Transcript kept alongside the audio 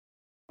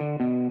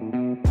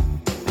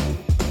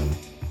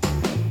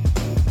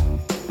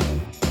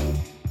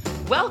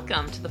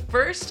Welcome to the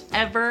first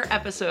ever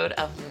episode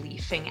of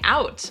Leafing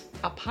Out,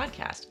 a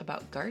podcast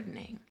about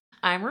gardening.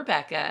 I'm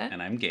Rebecca.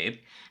 And I'm Gabe.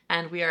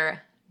 And we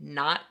are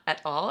not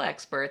at all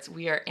experts.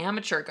 We are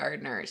amateur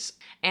gardeners.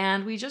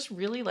 And we just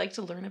really like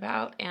to learn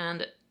about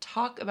and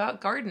talk about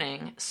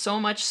gardening. So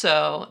much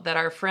so that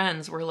our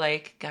friends were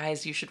like,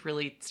 guys, you should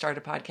really start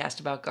a podcast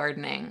about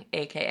gardening,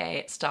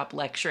 aka stop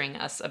lecturing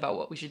us about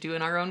what we should do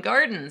in our own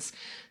gardens.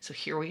 So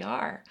here we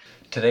are.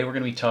 Today we're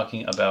going to be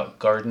talking about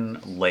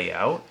garden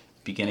layout,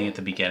 beginning at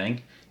the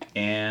beginning,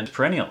 and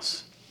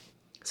perennials.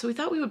 So we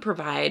thought we would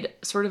provide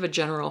sort of a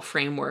general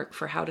framework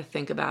for how to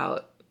think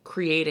about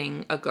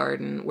creating a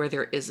garden where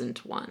there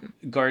isn't one.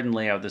 Garden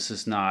layout, this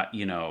is not,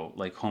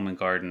 like home and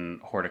garden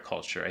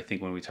horticulture. I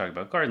think when we talk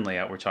about garden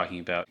layout, we're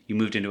talking about you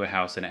moved into a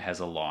house and it has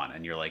a lawn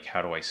and you're like,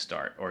 how do I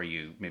start? Or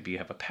maybe you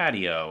have a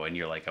patio and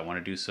you're like, I want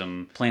to do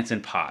some plants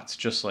in pots.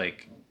 Just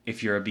like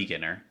if you're a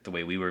beginner, the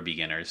way we were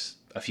beginners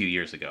a few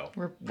years ago.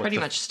 We're pretty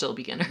much still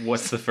beginners.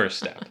 What's the first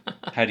step?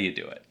 How do you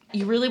do it?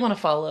 You really want to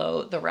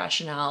follow the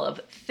rationale of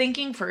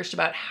thinking first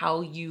about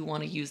how you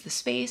want to use the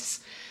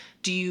space.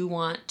 Do you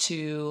want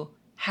to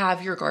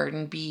have your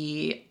garden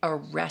be a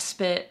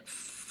respite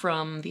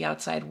from the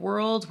outside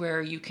world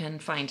where you can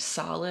find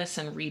solace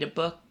and read a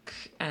book,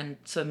 and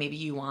so maybe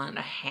you want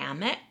a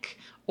hammock?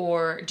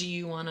 Or do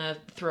you want to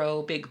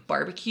throw big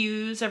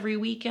barbecues every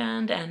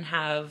weekend and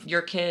have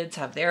your kids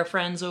have their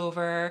friends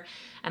over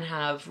and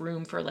have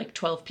room for like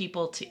 12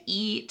 people to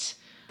eat?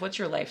 What's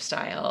your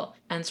lifestyle?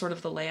 And sort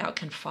of the layout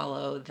can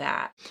follow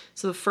that.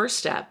 So the first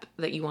step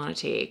that you want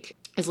to take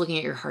is looking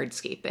at your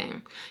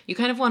hardscaping. You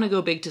kind of want to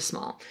go big to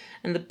small.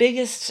 And the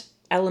biggest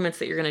elements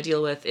that you're going to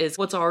deal with is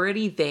what's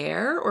already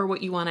there or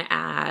what you want to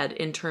add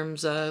in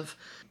terms of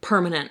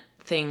permanent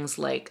things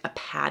like a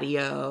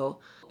patio,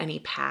 any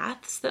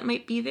paths that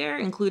might be there,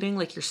 including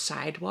like your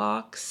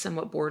sidewalks and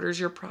what borders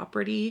your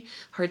property.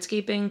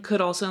 Hardscaping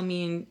could also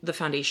mean the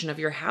foundation of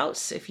your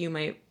house, if you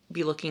might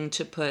be looking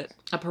to put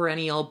a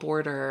perennial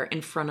border in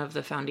front of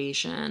the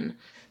foundation.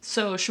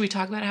 So should we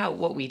talk about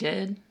what we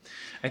did?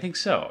 I think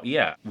so,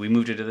 yeah. We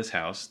moved into this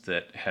house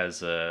that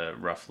has a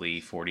roughly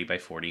 40 by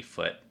 40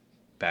 foot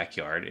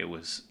backyard. It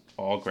was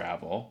all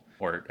gravel,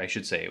 or I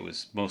should say it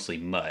was mostly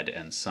mud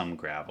and some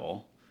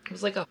gravel. It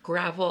was like a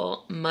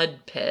gravel mud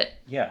pit.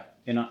 Yeah,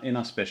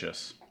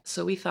 inauspicious.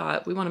 So we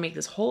thought, we want to make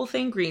this whole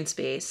thing green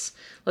space.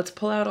 Let's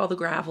pull out all the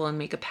gravel and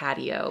make a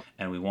patio.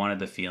 And we wanted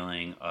the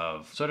feeling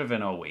of sort of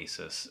an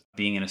oasis.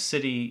 Being in a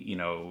city, we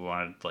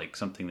wanted like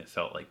something that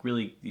felt like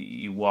really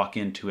you walk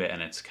into it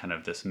and it's kind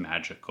of this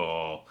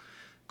magical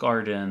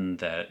garden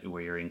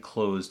where you're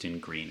enclosed in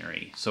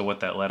greenery. So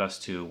what that led us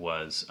to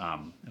was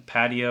a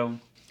patio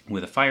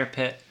with a fire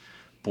pit,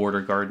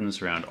 border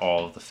gardens around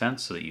all of the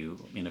fence so that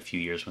you, in a few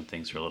years when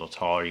things are a little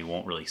taller, you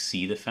won't really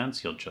see the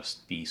fence. You'll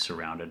just be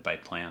surrounded by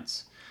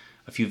plants.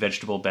 A few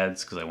vegetable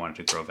beds because I wanted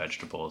to grow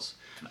vegetables.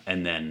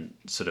 And then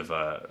sort of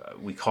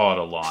we call it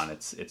a lawn.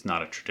 It's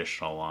not a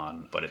traditional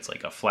lawn, but it's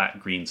like a flat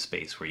green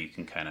space where you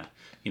can kind of,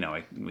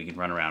 we can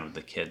run around with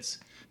the kids.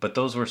 But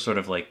those were sort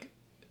of like,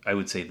 I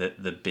would say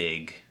the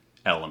big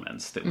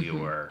elements that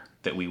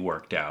we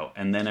worked out.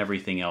 And then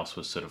everything else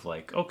was sort of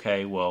like,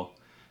 okay, well,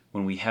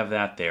 when we have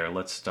that there,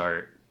 let's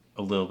start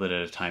a little bit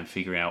at a time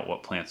figuring out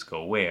what plants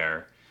go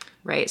where.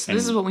 Right. So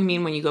this is what we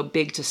mean when you go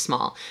big to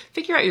small.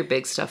 Figure out your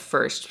big stuff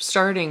first,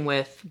 starting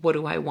with what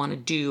do I want to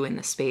do in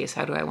the space?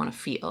 How do I want to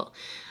feel?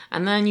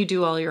 And then you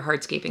do all your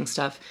hardscaping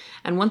stuff.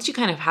 And once you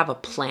kind of have a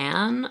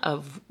plan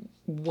of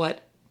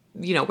what,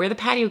 where the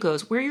patio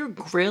goes, where your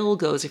grill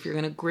goes, if you're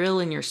going to grill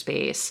in your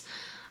space,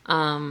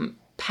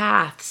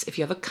 paths, if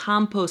you have a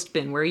compost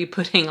bin, where are you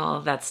putting all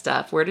of that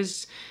stuff? Where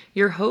does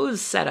your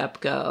hose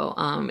setup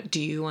go? Do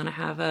you want to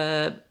have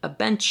a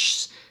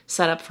bench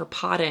set up for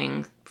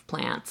potting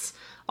plants?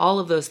 All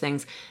of those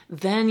things.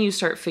 Then you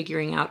start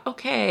figuring out,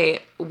 okay,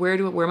 where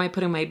am I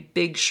putting my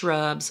big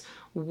shrubs?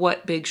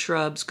 What big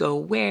shrubs go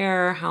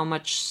where? How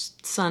much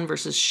sun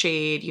versus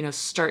shade?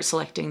 Start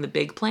selecting the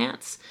big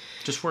plants.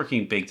 Just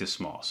working big to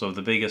small. So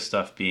the biggest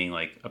stuff being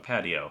like a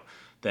patio,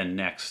 then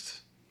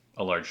next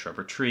a large shrub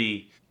or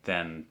tree,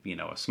 then,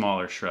 a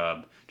smaller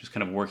shrub, just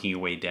kind of working your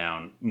way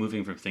down,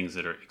 moving from things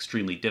that are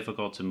extremely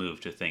difficult to move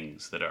to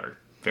things that are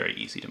very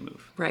easy to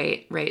move.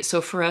 Right. So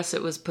for us,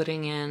 it was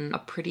putting in a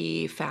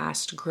pretty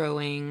fast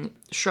growing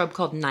shrub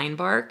called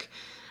ninebark.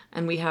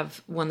 And we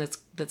have one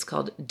that's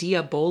called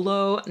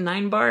Diabolo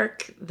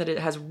ninebark, that it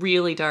has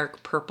really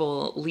dark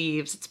purple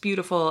leaves. It's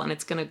beautiful, and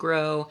it's going to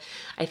grow,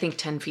 I think,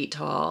 10 feet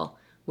tall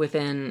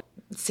within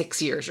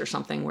 6 years or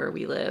something where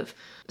we live.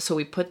 So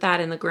we put that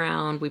in the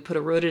ground. We put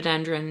a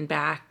rhododendron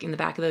back in the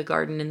back of the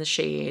garden in the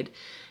shade,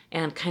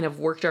 and kind of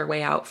worked our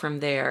way out from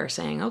there,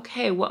 saying,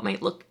 okay, what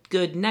might look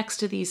good next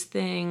to these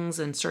things,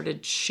 and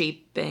started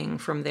shaping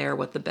from there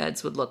what the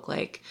beds would look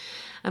like.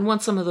 And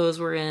once some of those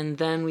were in,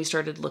 then we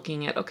started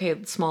looking at,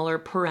 okay, smaller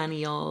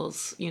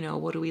perennials,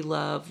 what do we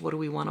love? What do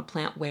we want to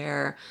plant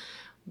where?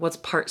 What's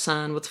part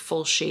sun? What's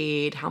full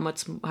shade? How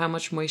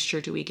much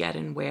moisture do we get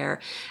and where?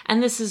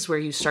 And this is where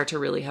you start to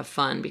really have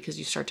fun, because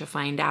you start to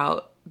find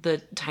out the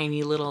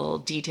tiny little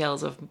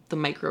details of the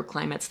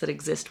microclimates that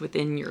exist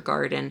within your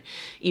garden,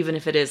 even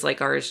if it is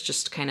like ours,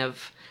 just kind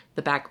of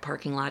the back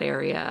parking lot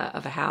area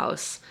of a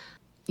house.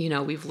 You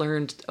know, we've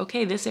learned,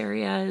 okay, this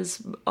area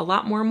is a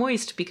lot more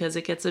moist because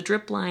it gets a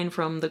drip line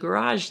from the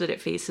garage that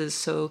it faces,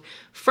 so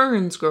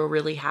ferns grow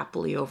really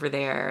happily over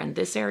there. And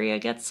this area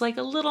gets like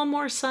a little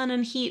more sun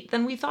and heat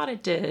than we thought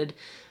it did.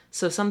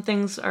 So some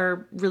things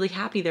are really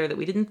happy there that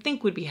we didn't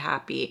think would be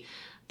happy.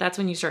 That's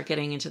when you start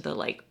getting into the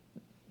like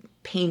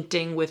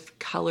painting with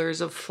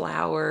colors of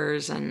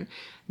flowers and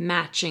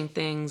matching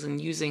things and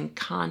using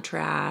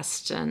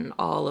contrast and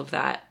all of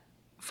that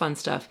fun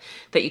stuff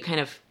that you kind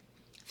of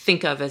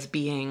think of as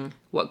being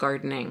what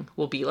gardening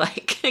will be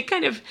like. It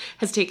kind of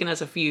has taken us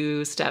a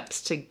few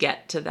steps to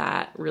get to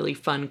that really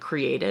fun,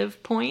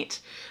 creative point,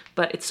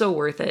 but it's so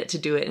worth it to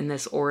do it in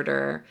this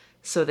order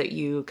so that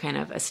you kind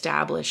of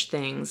establish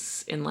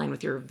things in line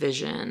with your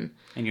vision.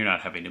 And you're not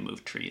having to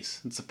move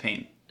trees. It's a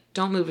pain.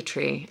 Don't move a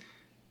tree.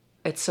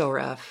 It's so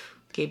rough.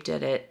 Gabe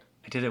did it.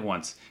 I did it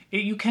once.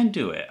 You can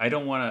do it. I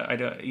don't want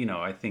to,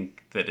 I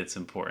think that it's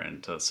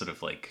important to sort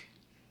of like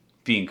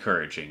be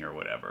encouraging or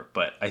whatever.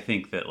 But I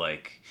think that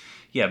like,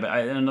 yeah, but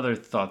another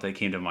thought that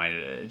came to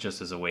mind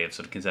just as a way of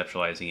sort of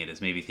conceptualizing it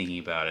is maybe thinking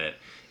about it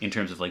in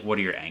terms of like, what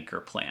are your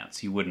anchor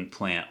plants? You wouldn't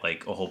plant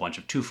like a whole bunch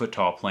of 2-foot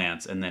tall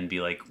plants and then be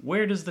like,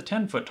 where does the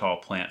 10-foot tall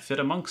plant fit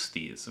amongst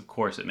these? Of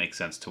course, it makes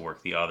sense to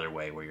work the other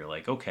way where you're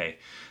like, okay,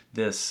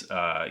 this,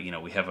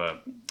 we have a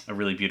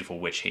really beautiful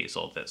witch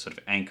hazel that sort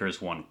of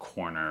anchors one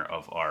corner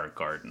of our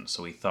garden.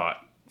 So we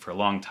thought for a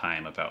long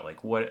time about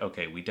like,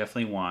 we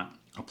definitely want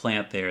a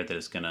plant there that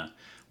is going to,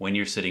 when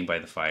you're sitting by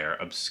the fire,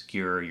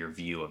 obscure your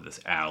view of this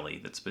alley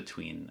that's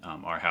between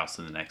our house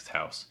and the next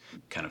house,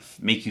 kind of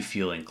make you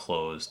feel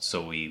enclosed.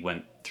 So we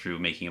went through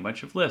making a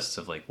bunch of lists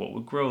of like what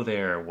would grow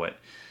there, what,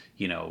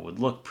 would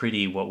look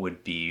pretty, what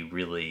would be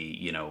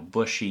really,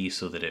 bushy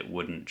so that it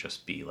wouldn't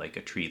just be like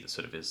a tree that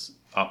sort of is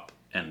up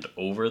and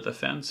over the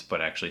fence,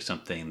 but actually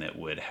something that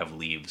would have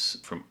leaves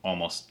from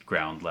almost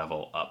ground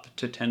level up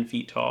to 10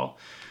 feet tall,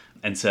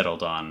 and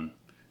settled on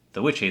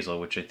the witch hazel,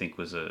 which I think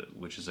is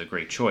a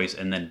great choice,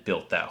 and then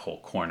built that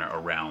whole corner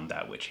around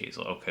that witch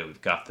hazel. Okay,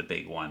 we've got the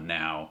big one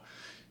now.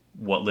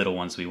 What little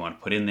ones we want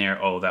to put in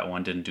there? Oh, that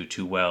one didn't do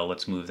too well.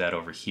 Let's move that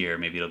over here.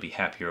 Maybe it'll be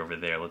happier over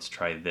there. Let's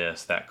try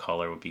this. That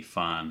color would be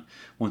fun.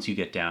 Once you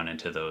get down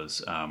into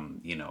those,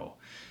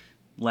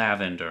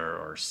 lavender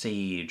or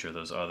sage or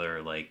those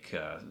other like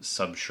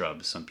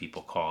sub-shrubs, some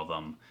people call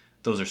them,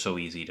 those are so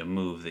easy to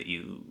move that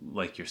you,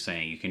 like you're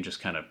saying, you can just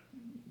kind of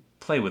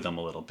play with them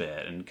a little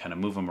bit and kind of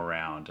move them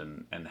around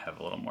and have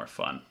a little more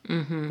fun.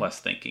 Mm-hmm. Less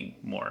thinking,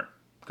 more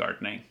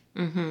gardening.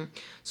 Mm-hmm.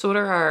 So what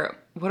are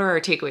our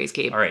takeaways,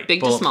 Gabe? All right,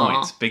 big to small.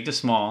 Points. Big to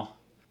small.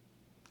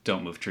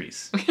 Don't move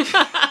trees.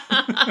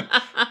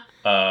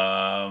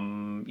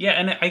 Yeah,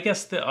 and I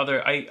guess the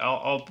other,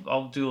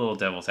 I'll do a little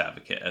devil's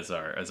advocate as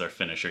our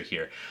finisher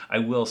here. I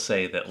will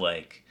say that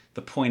like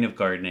the point of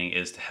gardening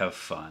is to have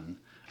fun.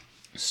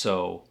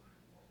 So,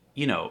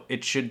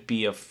 it should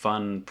be a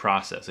fun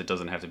process. It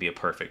doesn't have to be a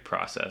perfect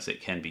process.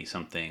 It can be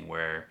something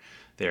where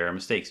there are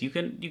mistakes. You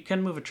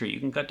can move a tree. You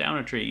can cut down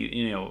a tree.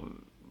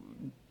 You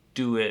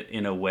do it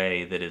in a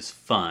way that is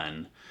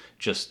fun.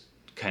 Just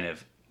kind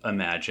of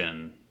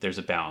imagine there's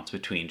a balance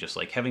between just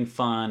like having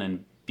fun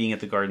and being at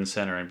the garden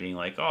center and being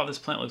like, oh, this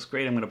plant looks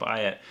great, I'm going to buy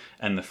it,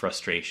 and the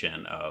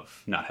frustration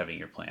of not having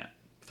your plant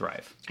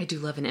thrive. I do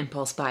love an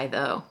impulse buy,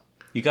 though.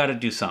 You got to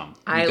do some.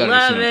 I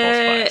love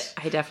it.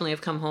 I definitely have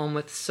come home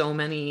with so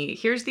many.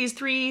 Here's these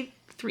three.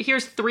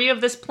 Here's 3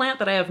 of this plant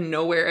that I have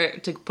nowhere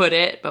to put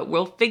it, but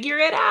we'll figure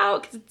it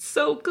out because it's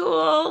so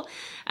cool.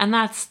 And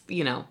that's,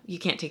 you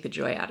can't take the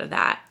joy out of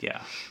that.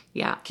 Yeah.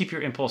 Yeah. Keep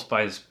your impulse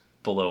buys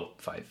below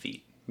 5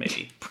 feet,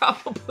 maybe.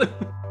 Probably.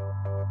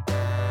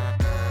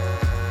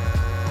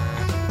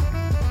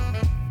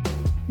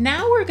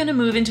 Now we're going to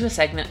move into a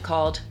segment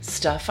called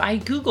Stuff I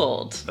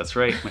Googled. That's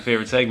right, my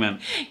favorite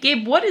segment.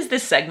 Gabe, what is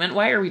this segment?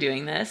 Why are we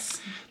doing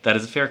this? That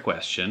is a fair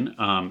question.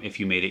 If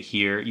you made it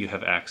here, you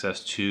have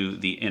access to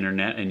the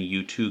internet and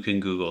you too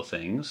can Google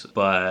things.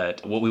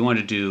 But what we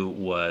wanted to do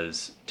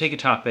was take a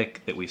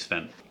topic that we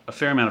spent a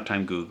fair amount of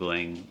time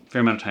Googling, a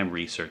fair amount of time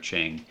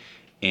researching,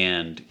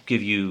 and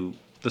give you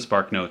the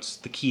Spark Notes,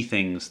 the key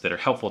things that are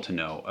helpful to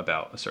know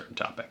about a certain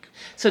topic.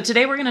 So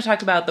today we're going to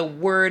talk about the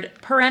word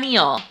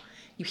perennial.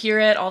 You hear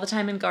it all the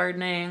time in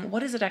gardening.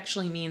 What does it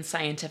actually mean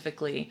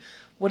scientifically?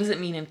 What does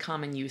it mean in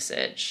common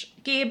usage?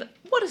 Gabe,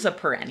 what is a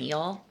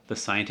perennial? The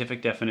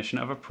scientific definition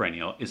of a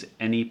perennial is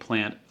any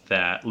plant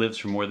that lives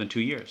for more than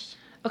 2 years.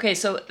 Okay,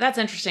 so that's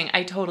interesting.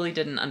 I totally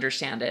didn't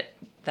understand it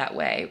that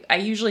way. I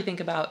usually think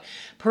about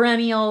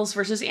perennials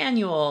versus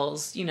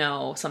annuals,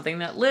 something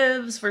that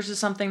lives versus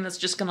something that's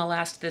just going to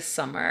last this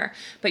summer.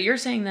 But you're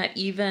saying that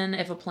even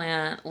if a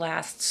plant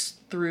lasts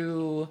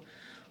through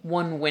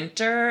one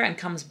winter and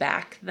comes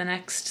back the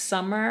next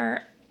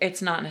summer,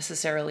 it's not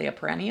necessarily a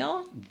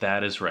perennial?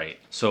 That is right.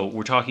 So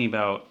we're talking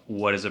about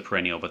what is a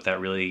perennial, but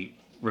that really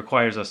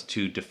requires us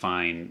to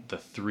define the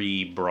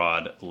three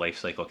broad life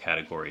cycle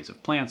categories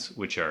of plants,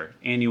 which are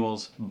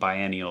annuals,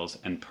 biennials,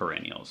 and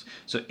perennials.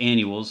 So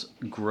annuals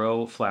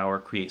grow, flower,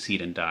 create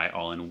seed, and die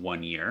all in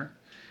 1 year.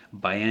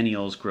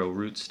 Biennials grow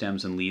roots,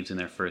 stems, and leaves in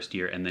their first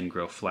year, and then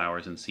grow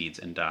flowers and seeds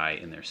and die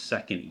in their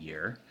second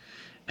year.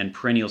 And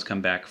perennials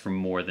come back for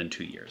more than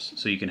 2 years.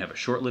 So you can have a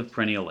short-lived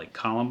perennial like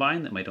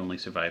columbine that might only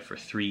survive for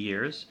 3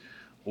 years,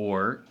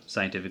 or,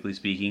 scientifically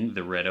speaking,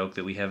 the red oak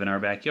that we have in our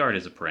backyard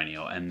is a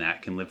perennial, and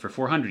that can live for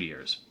 400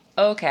 years.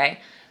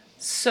 Okay.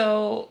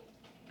 So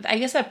I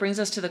guess that brings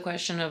us to the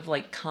question of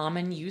like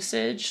common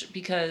usage,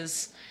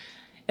 because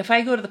if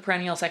I go to the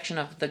perennial section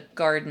of the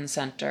garden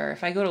center,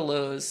 if I go to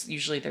Lowe's,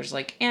 usually there's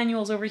like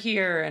annuals over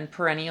here and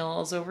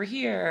perennials over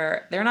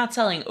here. They're not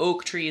selling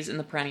oak trees in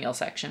the perennial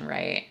section,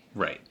 right?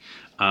 Right.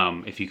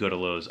 If you go to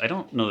Lowe's, I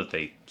don't know that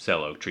they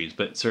sell oak trees,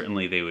 but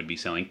certainly they would be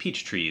selling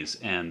peach trees,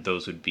 and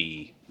those would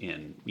be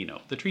in,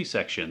 the tree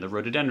section. The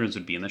rhododendrons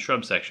would be in the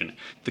shrub section.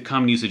 The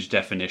common usage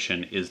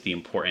definition is the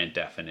important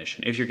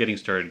definition. If you're getting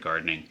started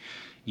gardening,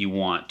 you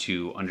want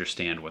to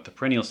understand what the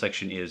perennial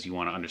section is. You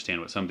want to understand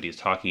what somebody is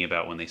talking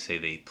about when they say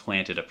they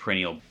planted a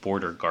perennial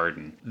border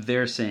garden.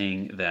 They're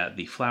saying that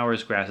the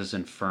flowers, grasses,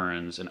 and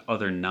ferns and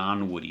other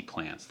non-woody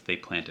plants that they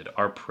planted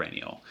are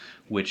perennial,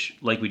 which,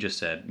 like we just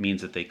said,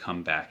 means that they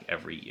come back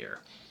every year.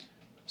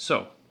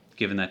 So,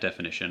 given that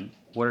definition,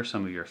 what are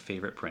some of your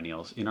favorite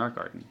perennials in our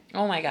garden?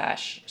 Oh my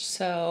gosh.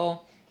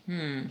 So,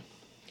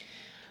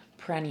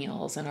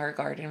 perennials in our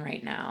garden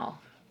right now.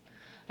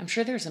 I'm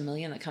sure there's a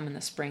million that come in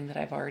the spring that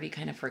I've already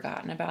kind of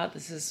forgotten about.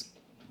 This is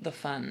the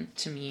fun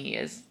to me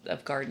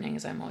of gardening,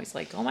 is I'm always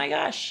like, oh my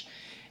gosh,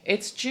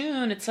 it's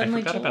June. It's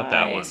suddenly July. About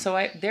that one.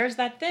 So there's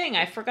that thing.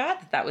 I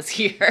forgot that was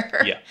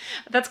here. Yeah.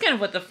 That's kind of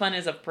what the fun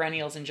is of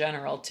perennials in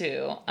general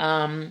too.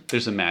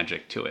 There's a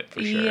magic to it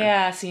for sure.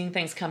 Yeah, seeing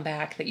things come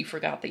back that you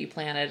forgot that you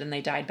planted and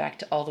they died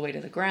back all the way to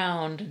the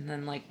ground, and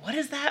then like, what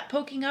is that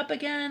poking up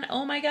again?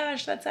 Oh my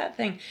gosh, that's that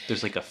thing.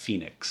 There's like a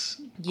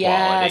phoenix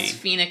quality. Yes,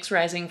 phoenix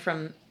rising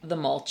from the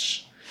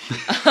mulch.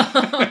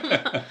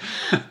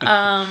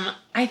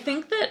 I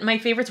think that my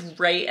favorites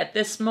right at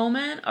this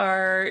moment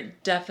are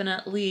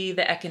definitely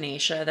the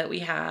echinacea that we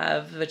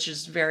have, which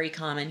is very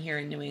common here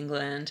in New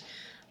England.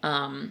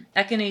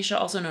 Echinacea,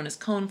 also known as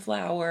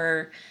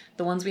coneflower.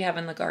 The ones we have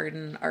in the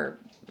garden are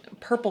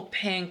purple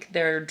pink.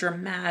 They're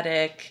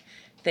dramatic.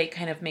 They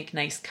kind of make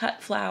nice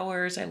cut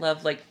flowers. I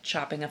love like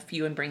chopping a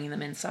few and bringing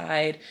them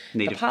inside.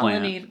 Native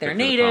plant. They're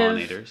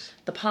native.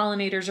 The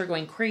pollinators are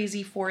going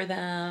crazy for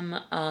them.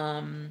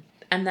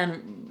 And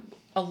then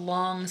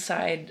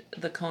alongside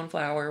the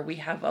coneflower, we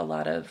have a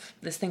lot of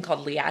this thing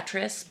called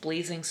Liatris,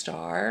 blazing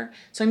star.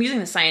 So I'm using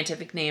the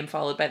scientific name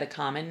followed by the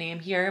common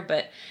name here,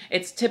 but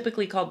it's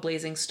typically called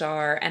blazing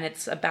star, and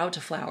it's about to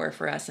flower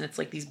for us. And it's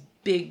like these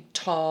big,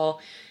 tall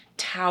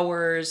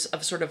towers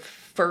of sort of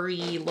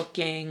furry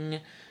looking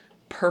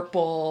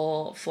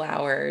purple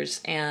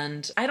flowers.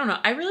 And I don't know,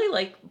 I really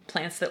like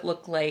plants that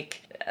look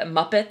like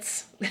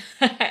Muppets.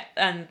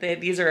 And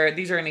these are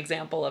an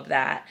example of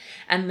that.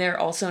 And they're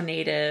also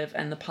native,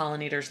 and the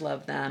pollinators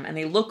love them, and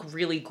they look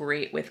really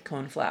great with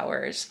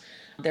coneflowers.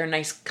 They're a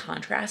nice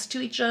contrast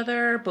to each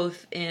other,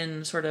 both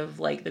in sort of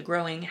like the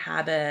growing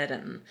habit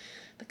and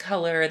the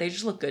color. They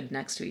just look good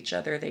next to each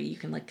other. You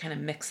can like kind of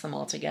mix them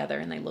all together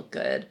and they look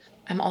good.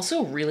 I'm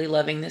also really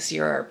loving this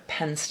year our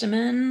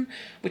penstemon,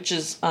 which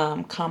is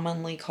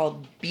commonly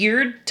called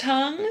beard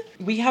tongue.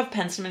 We have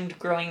penstemon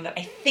growing that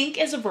I think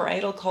is a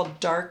varietal called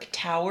dark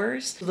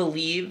towers. The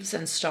leaves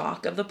and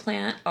stalk of the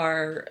plant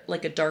are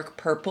like a dark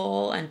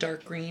purple and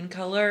dark green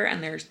color,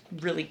 and they're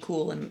really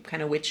cool and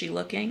kind of witchy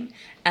looking.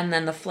 And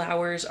then the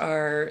flowers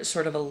are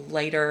sort of a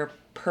lighter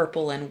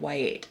purple and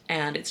white,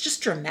 and it's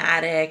just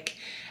dramatic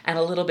and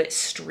a little bit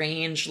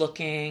strange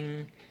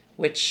looking,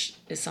 which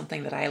is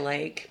something that I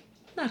like.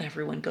 Not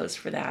everyone goes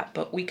for that,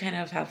 but we kind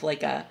of have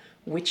like a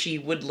witchy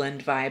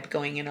woodland vibe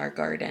going in our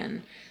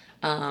garden.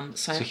 So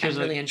I'm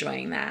really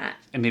enjoying that.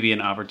 And maybe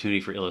an opportunity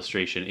for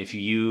illustration. If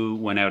you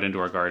went out into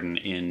our garden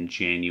in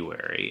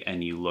January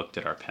and you looked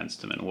at our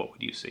penstemon, what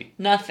would you see?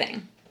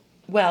 Nothing.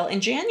 Well,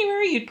 in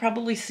January, you'd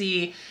probably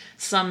see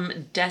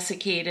some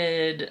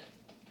desiccated,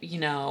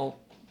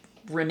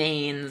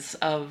 remains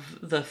of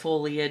the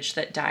foliage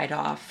that died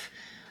off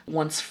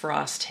once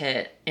frost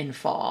hit in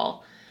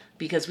fall,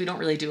 because we don't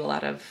really do a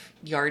lot of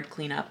yard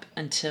cleanup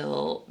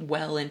until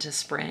well into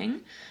spring.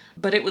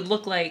 But it would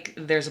look like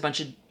there's a bunch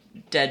of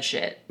dead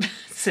shit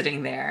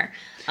sitting there.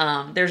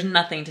 There's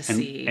nothing to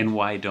see. And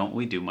why don't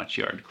we do much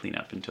yard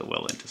cleanup until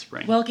well into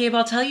spring? Well, Gabe,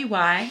 I'll tell you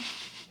why.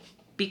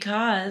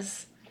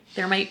 Because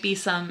there might be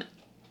some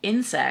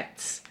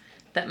insects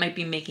that might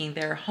be making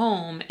their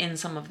home in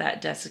some of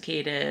that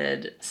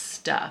desiccated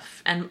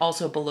stuff. And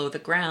also below the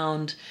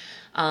ground,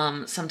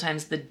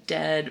 sometimes the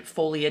dead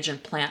foliage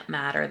and plant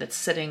matter that's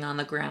sitting on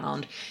the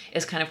ground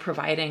is kind of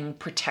providing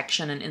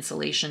protection and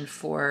insulation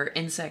for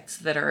insects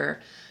that are,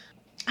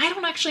 I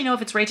don't actually know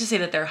if it's right to say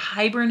that they're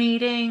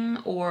hibernating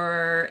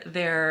or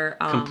they're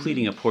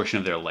completing a portion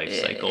of their life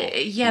cycle.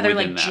 They're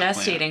like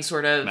gestating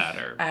sort of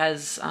matter.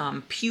 As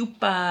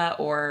pupa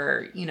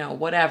or,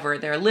 whatever.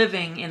 They're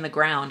living in the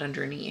ground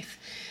underneath.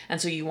 And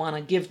so you want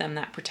to give them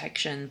that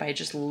protection by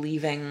just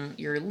leaving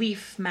your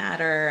leaf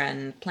matter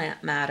and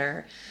plant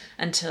matter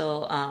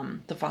until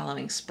the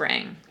following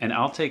spring. And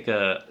I'll take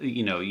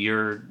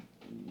you're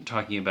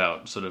talking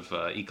about sort of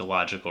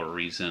ecological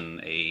reason,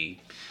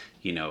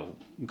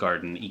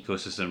 garden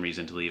ecosystem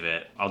reason to leave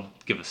it. I'll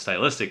give a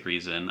stylistic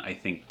reason. I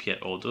think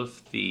Piet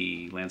Olduf,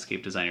 the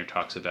landscape designer,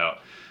 talks about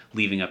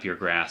leaving up your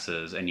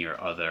grasses and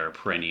your other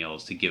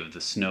perennials to give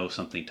the snow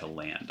something to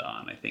land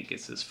on. I think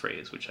is his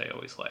phrase, which I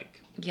always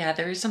like. Yeah,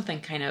 there is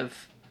something kind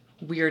of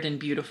weird and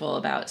beautiful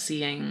about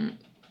seeing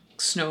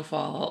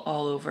snowfall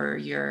all over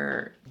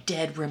your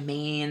dead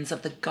remains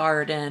of the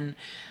garden.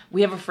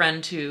 We have a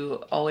friend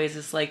who always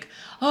is like,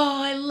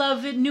 oh, I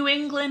love it, New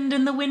England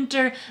in the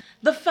winter,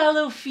 the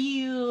fallow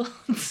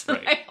fields.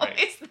 Right, I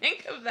always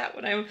think of that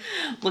when I'm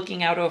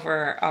looking out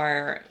over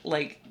our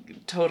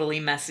totally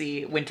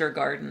messy winter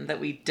garden that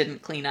we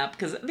didn't clean up,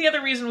 because the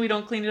other reason we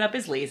don't clean it up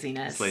is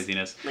laziness.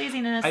 Laziness.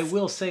 I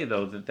will say,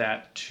 though,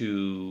 that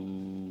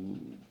too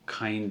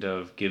kind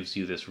of gives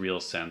you this real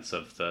sense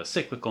of the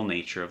cyclical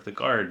nature of the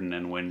garden.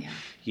 And when,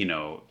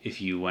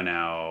 if you went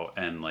out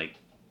and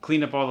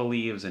cleaned up all the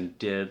leaves and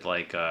did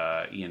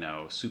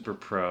super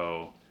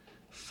pro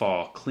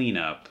fall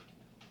cleanup,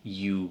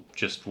 you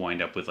just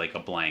wind up with a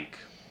blank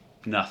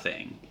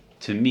nothing.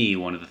 To me,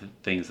 one of the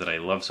things that I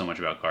love so much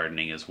about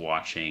gardening is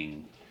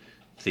watching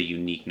the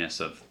uniqueness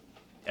of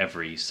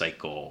every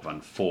cycle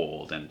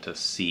unfold and to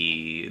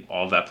see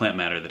all that plant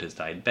matter that has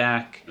died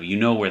back. You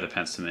know where the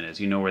penstemon is,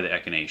 you know where the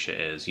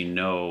echinacea is, you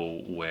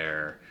know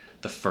where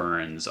the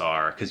ferns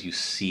are, because you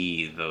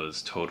see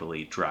those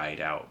totally dried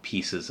out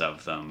pieces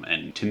of them.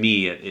 And to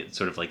me, it's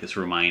sort of this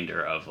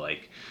reminder of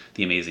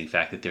the amazing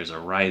fact that there's a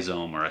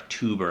rhizome or a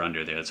tuber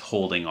under there that's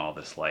holding all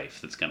this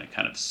life that's going to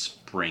kind of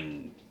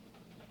spring,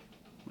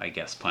 I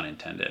guess, pun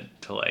intended,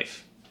 to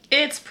life.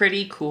 It's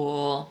pretty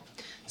cool.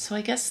 So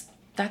I guess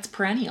that's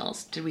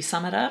perennials. Did we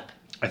sum it up?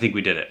 I think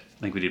we did it. I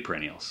think we did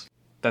perennials.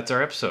 That's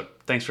our episode.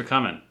 Thanks for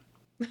coming.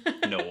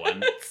 No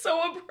one. It's so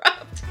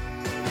abrupt.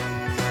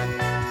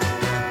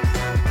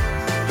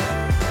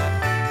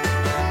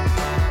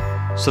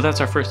 So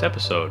that's our first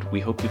episode. We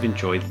hope you've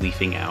enjoyed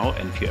Leafing Out,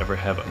 and if you ever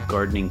have a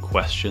gardening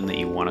question that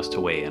you want us to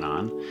weigh in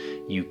on,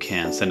 you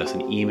can send us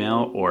an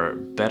email, or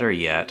better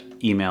yet,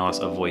 email us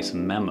a voice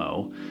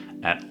memo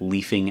at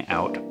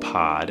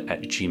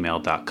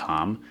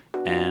leafingoutpod@gmail.com,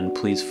 and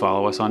please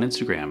follow us on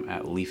Instagram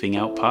at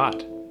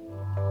leafingoutpod.